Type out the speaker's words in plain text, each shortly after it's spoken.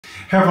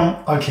Hey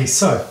everyone, okay,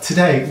 so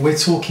today we're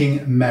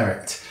talking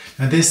Merit.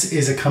 Now this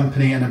is a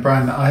company and a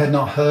brand that I had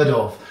not heard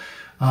of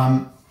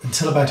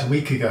until about a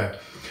week ago.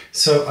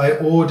 So I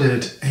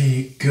ordered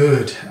a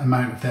good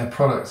amount of their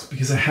products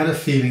because I had a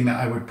feeling that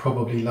I would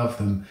probably love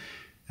them,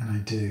 and I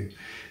do.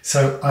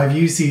 So I've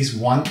used these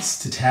once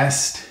to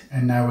test,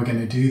 and now we're going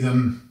to do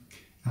them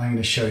and I'm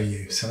going to show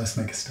you. So let's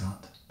make a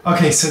start.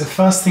 Okay, so the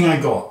first thing I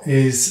got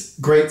is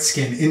Great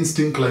Skin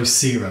Instant Glow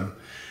Serum,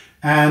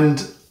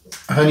 and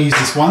I've only used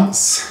this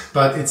once,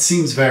 but it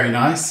seems very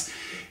nice.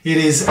 It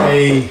is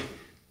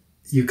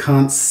you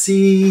can't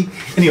see,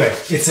 anyway,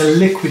 it's a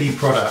liquidy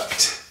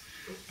product,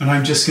 and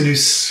I'm just going to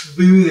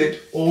smooth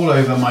it all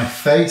over my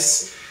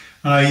face.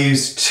 And I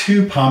use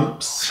 2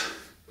 pumps,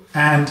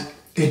 and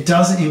it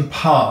does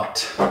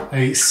impart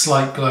a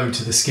slight glow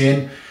to the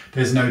skin.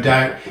 There's no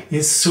doubt.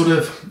 It's sort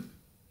of,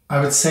 I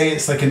would say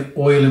it's like an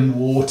oil and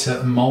water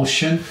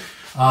emulsion,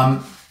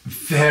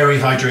 very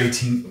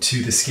hydrating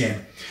to the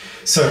skin.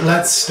 So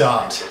let's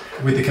start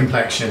with the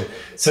complexion.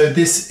 So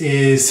this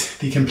is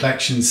the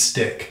complexion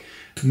stick,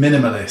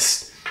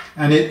 Minimalist,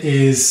 and it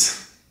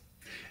is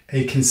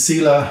a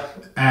concealer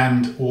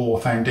and or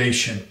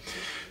foundation.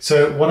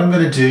 So what I'm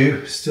going to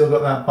do, still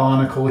got that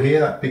barnacle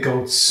here, that big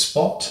old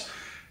spot.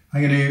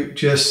 I'm going to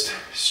just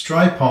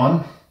stripe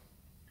on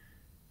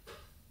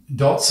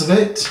dots of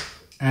it,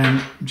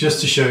 and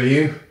just to show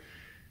you,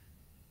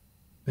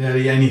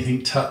 barely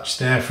anything touched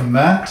there from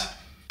that.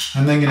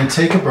 And then I'm going to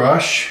take a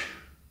brush,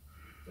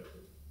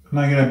 and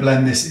I'm going to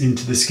blend this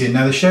into the skin.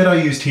 Now the shade I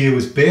used here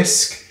was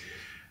Bisque,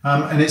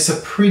 and it's a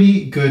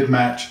pretty good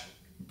match,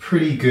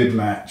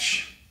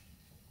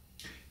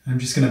 I'm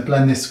just going to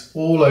blend this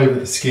all over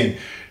the skin.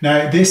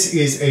 Now this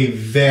is a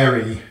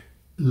very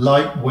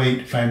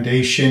lightweight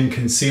foundation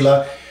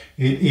concealer.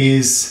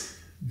 It's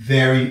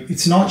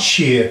not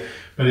sheer,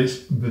 but it's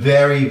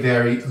very,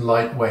 very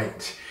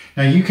lightweight.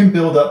 Now you can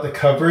build up the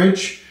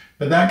coverage,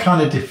 but that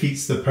kind of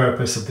defeats the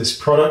purpose of this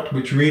product,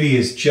 which really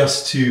is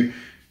just to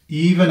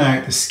even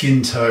out the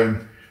skin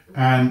tone.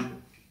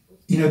 And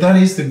you know, that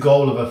is the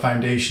goal of a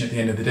foundation at the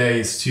end of the day,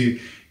 is to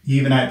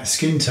even out the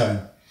skin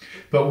tone.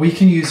 But we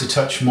can use a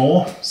touch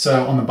more.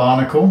 So on the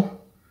barnacle, I'm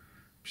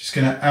just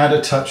going to add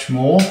a touch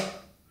more,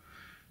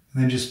 and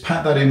then just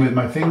pat that in with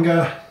my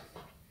finger,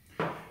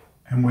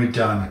 and we're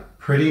done.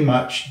 Pretty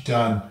much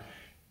done.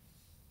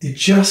 It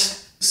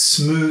just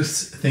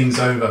smooths things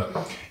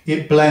over.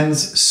 It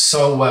blends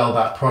so well,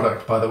 that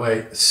product, by the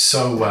way,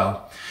 so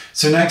well.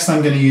 So next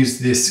I'm going to use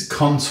this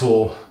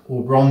contour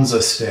or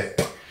bronzer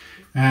stick,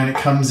 and it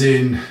comes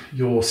in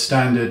your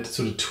standard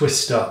sort of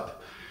twist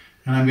up,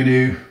 and I'm going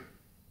to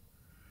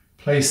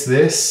place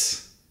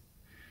this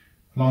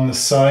along the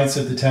sides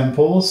of the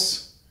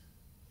temples,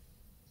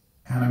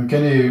 and I'm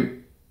going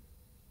to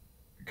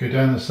go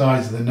down the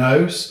sides of the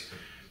nose.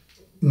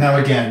 Now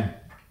again,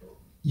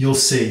 you'll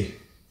see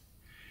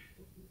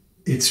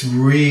it's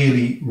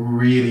really,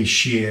 really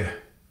sheer,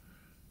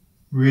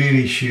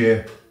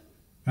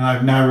 and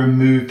I've now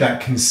removed that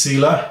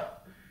concealer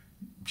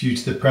due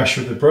to the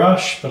pressure of the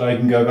brush, but I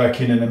can go back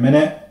in a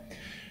minute.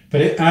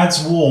 But it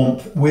adds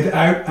warmth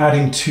without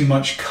adding too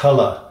much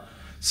color.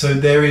 So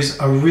there is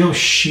a real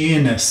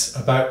sheerness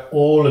about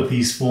all of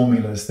these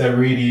formulas. There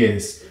really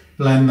is.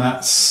 Blend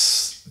that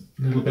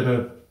little bit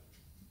of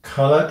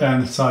color down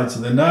the sides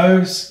of the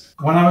nose.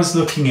 When I was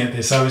looking at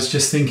this, I was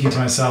just thinking to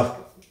myself,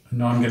 I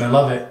know I'm going to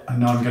love it. I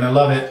know I'm going to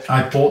love it.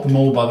 I bought them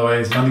all, by the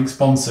way. It's nothing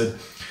sponsored.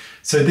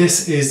 So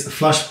this is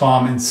Flush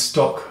Balm in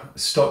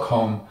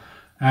Stockholm,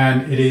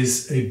 and it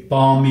is a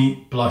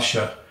balmy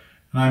blusher.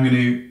 And I'm going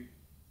to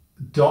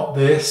dot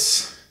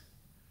this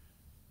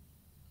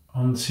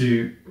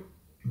onto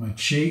my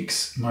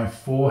cheeks, my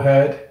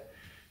forehead,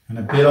 and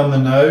a bit on the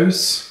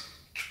nose.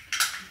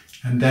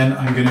 And then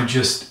I'm going to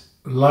just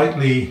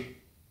lightly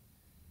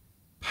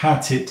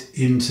pat it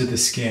into the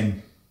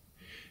skin.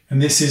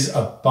 And this is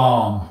a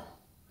balm,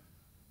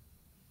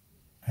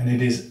 and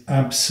it is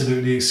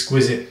absolutely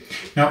exquisite.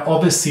 Now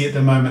obviously at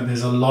the moment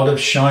there's a lot of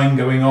shine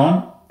going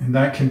on, and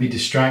that can be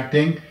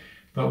distracting,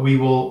 but we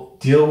will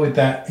deal with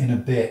that in a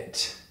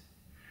bit.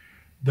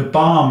 The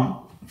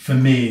balm, for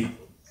me,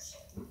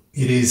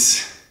 it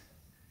is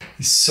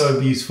so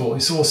beautiful.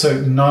 It's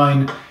also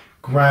 9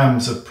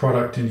 grams of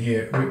product in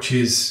here, which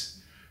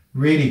is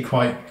really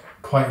quite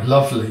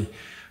lovely.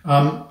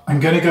 I'm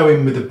going to go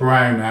in with the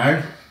brow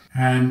now,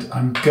 and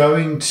I'm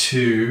going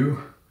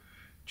to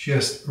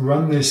just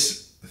run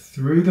this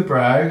through the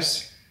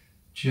brows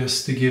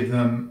just to give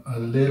them a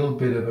little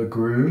bit of a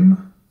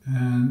groom.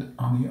 And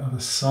on the other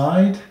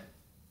side,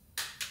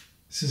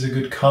 this is a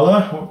good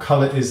color. What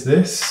color is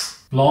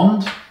this?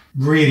 Blonde.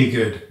 Really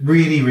good.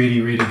 Really,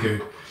 really, really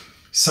good.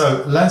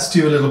 So let's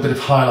do a little bit of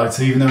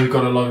highlighter, even though we've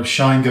got a lot of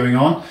shine going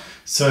on.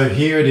 So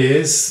here it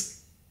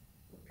is.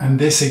 And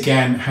this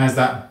again has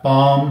that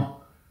balm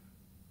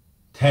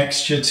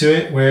texture to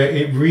it, where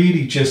it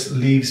really just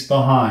leaves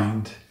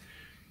behind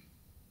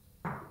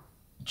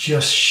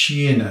just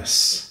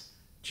sheerness,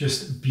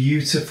 just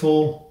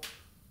beautiful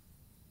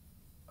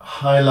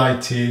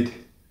highlighted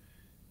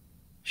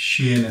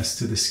sheerness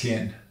to the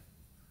skin.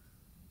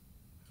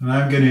 And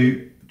I'm going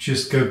to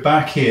just go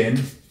back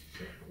in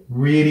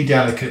really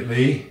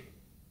delicately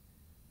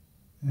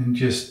and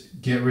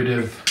just get rid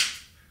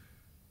of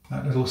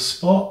that little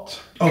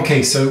spot.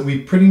 Okay, so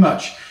we've pretty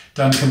much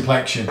done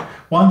complexion.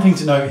 One thing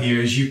to note here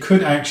is you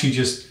could actually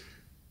just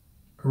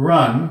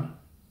run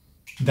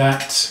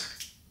that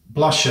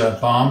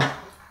blusher balm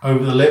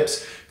over the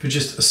lips for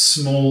just a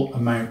small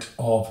amount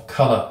of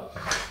color.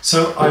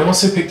 So I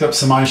also picked up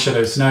some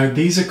eyeshadows. Now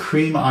these are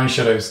cream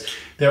eyeshadows.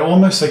 They're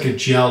almost like a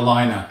gel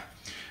liner.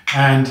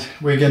 And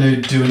we're going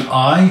to do an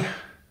eye.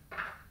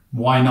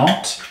 Why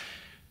not?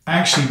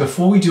 Actually,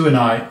 before we do an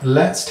eye,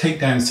 let's take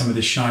down some of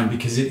the shine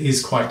because it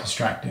is quite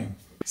distracting.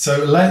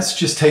 So let's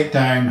just take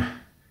down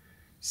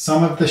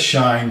some of the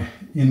shine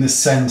in the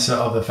center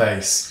of the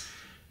face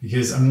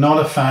because I'm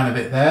not a fan of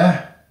it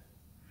there,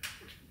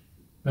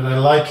 but I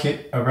like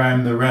it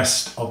around the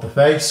rest of the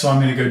face. So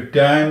I'm going to go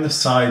down the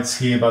sides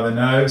here by the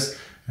nose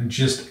and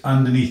just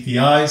underneath the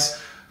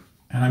eyes.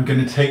 And I'm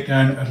going to take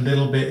down a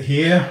little bit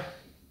here.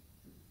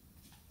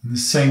 And the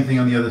same thing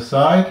on the other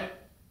side.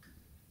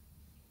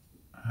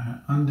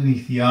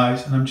 Underneath the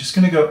eyes. And I'm just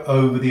going to go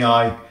over the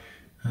eye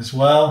as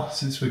well,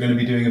 since we're going to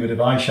be doing a bit of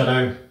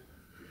eyeshadow.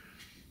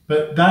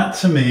 But that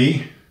to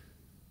me,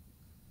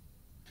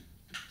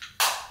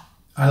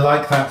 I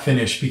like that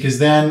finish because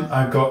then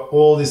I've got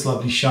all this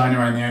lovely shine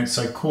around the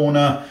outside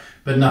corner,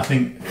 but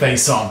nothing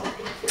face on.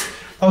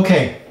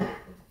 Okay,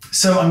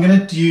 so I'm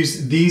going to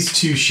use these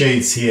two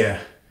shades here.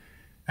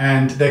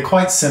 And they're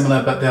quite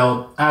similar, but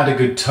they'll add a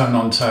good tone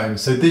on tone.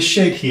 So this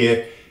shade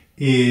here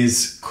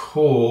is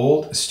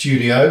called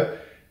Studio,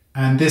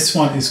 and this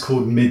one is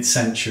called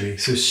Mid-Century.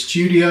 So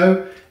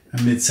Studio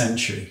and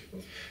Mid-Century.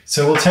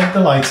 So we'll take the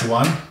lighter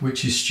one,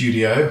 which is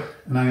Studio,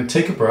 and I'm going to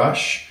take a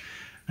brush,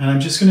 and I'm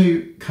just going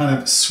to kind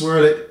of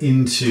swirl it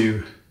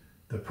into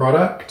the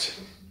product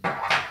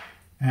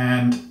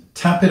and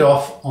tap it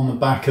off on the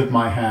back of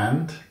my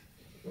hand.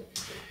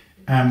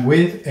 And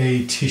with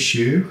a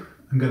tissue,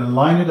 I'm going to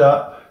line it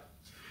up.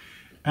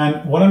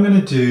 And what I'm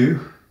going to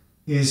do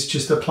is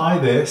just apply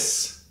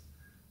this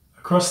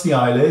across the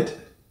eyelid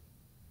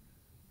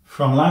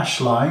from lash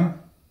line.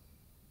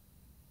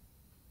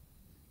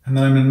 And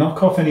then I'm going to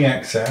knock off any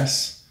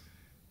excess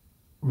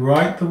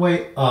right the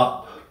way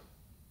up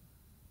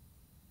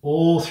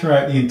all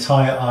throughout the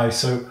entire eye.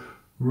 So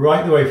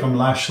right the way from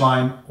lash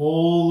line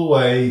all the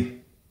way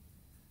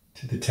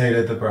to the tail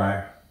of the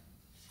brow.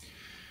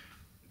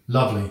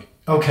 Lovely.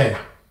 Okay,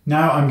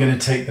 now I'm going to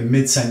take the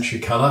Mid-Century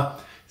color.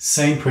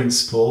 Same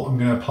principle, I'm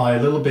going to apply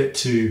a little bit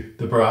to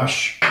the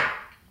brush.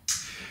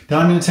 Then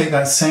I'm going to take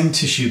that same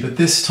tissue, but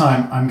this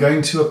time I'm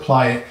going to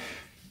apply it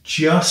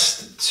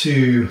just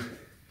to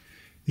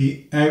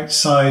the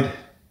outside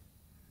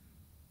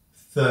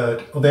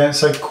third, or the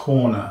outside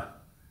corner,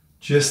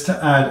 just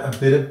to add a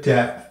bit of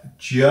depth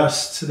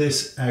just to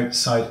this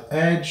outside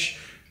edge,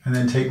 and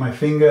then take my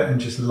finger and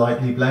just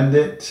lightly blend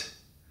it.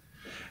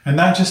 And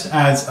that just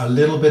adds a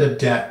little bit of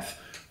depth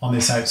on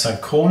this outside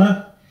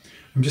corner.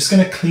 I'm just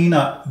going to clean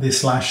up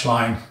this lash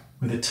line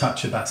with a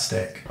touch of that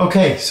stick.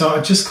 Okay, so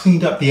I've just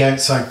cleaned up the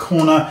outside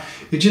corner.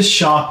 It just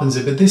sharpens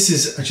it, but this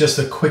is just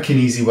a quick and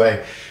easy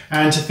way.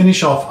 And to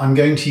finish off, I'm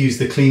going to use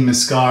the clean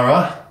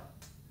mascara,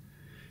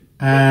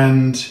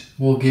 and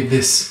we'll give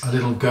this a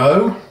little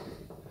go.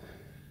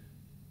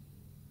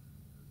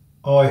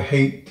 Oh, I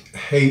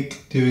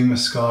hate doing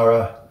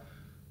mascara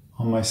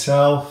on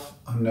myself.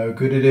 I'm no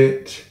good at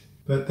it,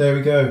 but there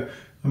we go.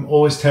 I'm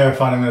always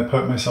terrified I'm going to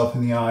poke myself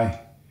in the eye.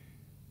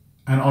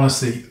 And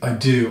honestly, I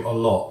do a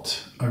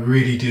lot. I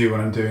really do when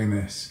I'm doing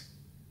this.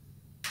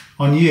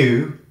 On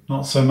you,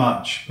 not so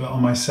much, but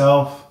on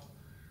myself,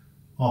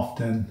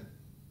 often.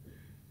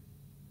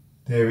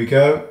 There we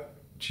go.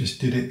 Just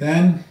did it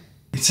then.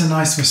 It's a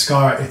nice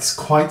mascara. It's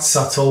quite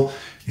subtle.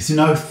 There's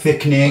no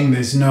thickening.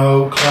 There's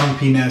no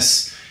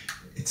clumpiness.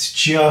 It's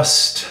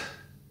just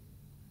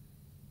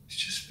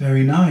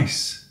very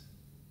nice.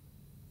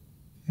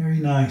 Very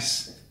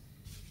nice.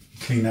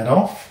 Clean that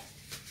off.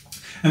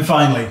 And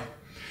finally,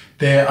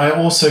 there I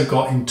also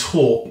got in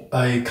taupe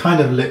a kind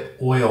of lip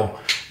oil.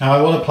 Now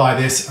I will apply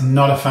this. I'm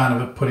not a fan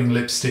of putting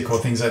lipstick or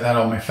things like that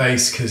on my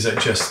face because it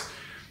just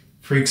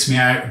freaks me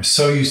out. I'm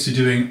so used to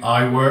doing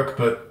eye work,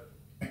 but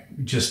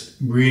just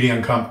really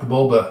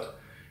uncomfortable, but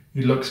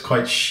it looks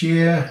quite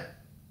sheer.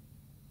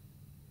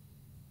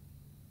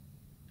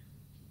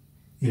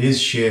 It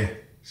is sheer.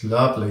 It's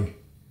lovely.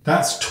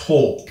 That's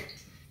taupe.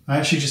 I'm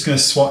actually just going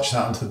to swatch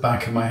that onto the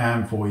back of my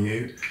hand for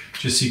you,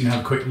 just so you can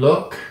have a quick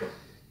look.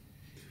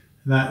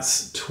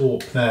 That's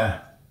taupe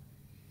there.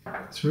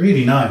 It's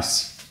really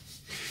nice.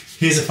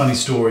 Here's a funny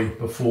story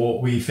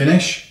before we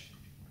finish.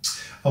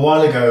 A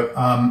while ago,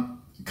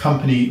 a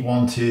company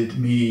wanted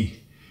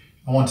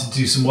to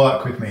do some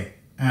work with me,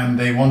 and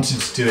they wanted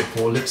to do it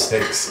for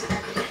lipsticks.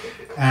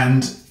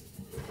 And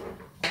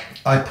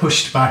I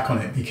pushed back on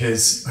it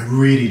because I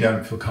really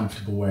don't feel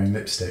comfortable wearing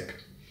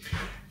lipstick.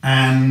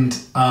 And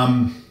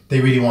they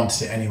really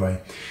wanted it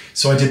anyway.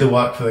 So I did the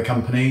work for the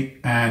company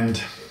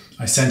and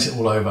I sent it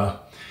all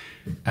over.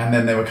 And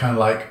then they were kind of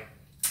like,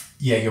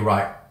 yeah, you're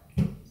right.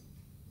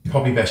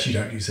 probably best you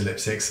don't use the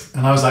lipsticks.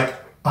 And I was like,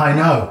 I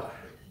know,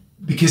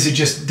 because it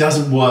just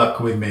doesn't work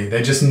with me.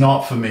 They're just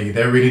not for me.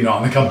 They're really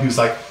not. And the company was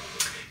like,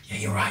 yeah,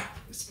 you're right.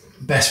 It's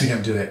best we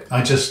don't do it.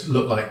 I just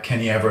look like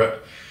Kenny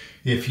Everett.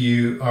 If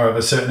you are of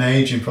a certain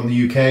age and from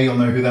the UK, you'll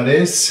know who that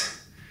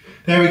is.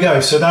 There we go.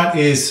 So that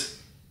is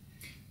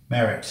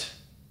Merit.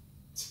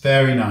 It's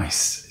very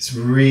nice. It's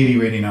really,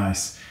 really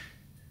nice.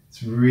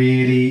 It's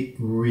really,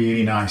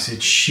 really nice.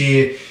 It's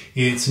sheer,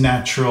 it's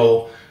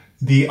natural.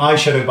 The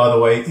eyeshadow, by the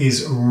way,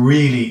 is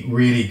really,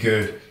 really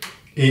good.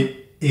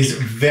 It is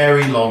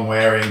very long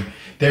wearing.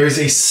 There is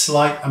a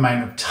slight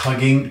amount of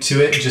tugging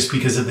to it just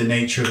because of the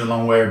nature of the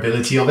long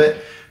wearability of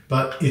it.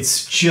 But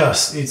it's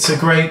just, it's a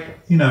great,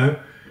 you know,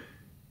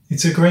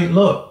 it's a great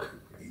look.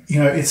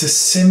 You know, it's a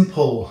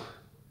simple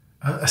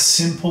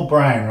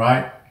brown,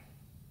 right?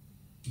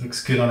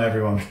 Looks good on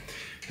everyone.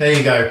 There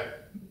you go.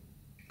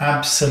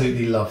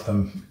 Absolutely love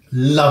them.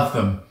 Love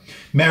them.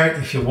 Merit,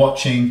 if you're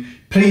watching,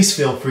 please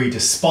feel free to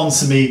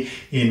sponsor me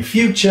in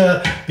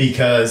future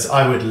because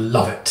I would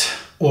love it.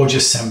 Or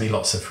just send me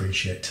lots of free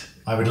shit.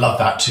 I would love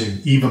that too,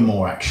 even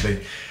more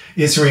actually.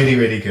 It's really,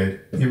 really good.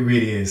 It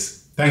really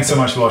is. Thanks so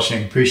much for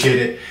watching. Appreciate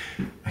it.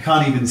 I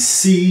can't even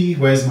see.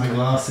 Where's my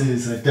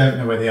glasses? I don't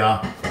know where they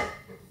are,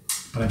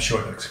 but I'm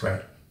sure it looks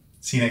great.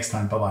 See you next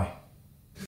time. Bye-bye.